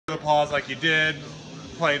applause like you did,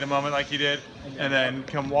 play the moment like you did, and then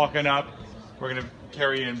come walking up. We're gonna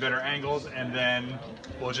carry you in better angles, and then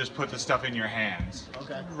we'll just put the stuff in your hands.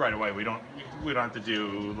 Okay. Right away. We don't have to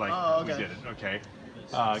do like we did it. Okay.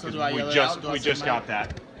 So do I yell we just got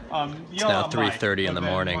that. It's now 3:30 in the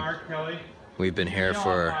morning. We've been here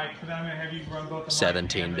for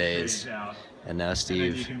 17 days, and now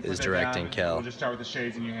Steve is directing Kel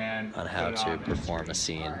on how to perform a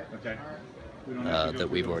scene that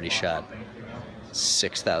we've already shot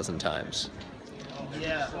 6,000 times.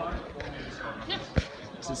 Yeah.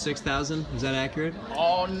 Is it 6,000? Is that accurate?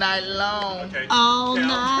 All night long. Okay. All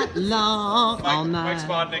night long. All night. Mike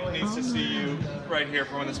Spodnik needs to see you right here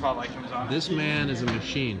for when the spotlight comes on. This man is a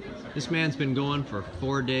machine. This man's been going for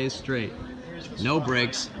 4 days straight. No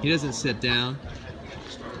breaks. He doesn't sit down.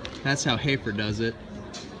 That's how Hoefer does it.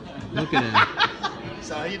 Look at him. That's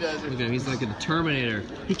how he does it. Look at him. He's like a Terminator.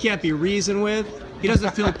 He can't be reasoned with. He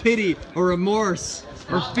doesn't feel pity or remorse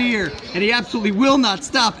or fear, and he absolutely will not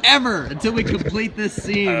stop ever until we complete this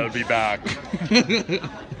scene. I'll be back.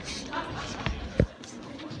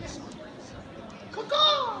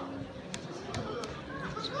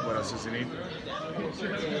 What else does he need?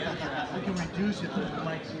 We can reduce it to the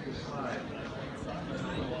mic.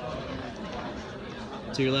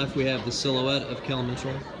 To your left, we have the silhouette of Kel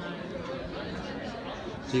Mitchell.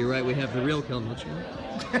 To your right, we have the real Kel Mitchell.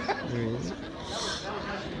 There he is.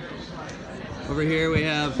 Over here, we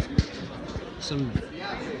have some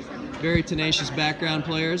very tenacious background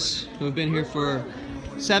players who have been here for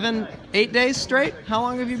 7, 8 days straight. How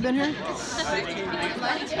long have you been here?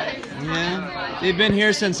 Yeah, they've been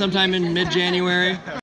here since sometime in mid-January.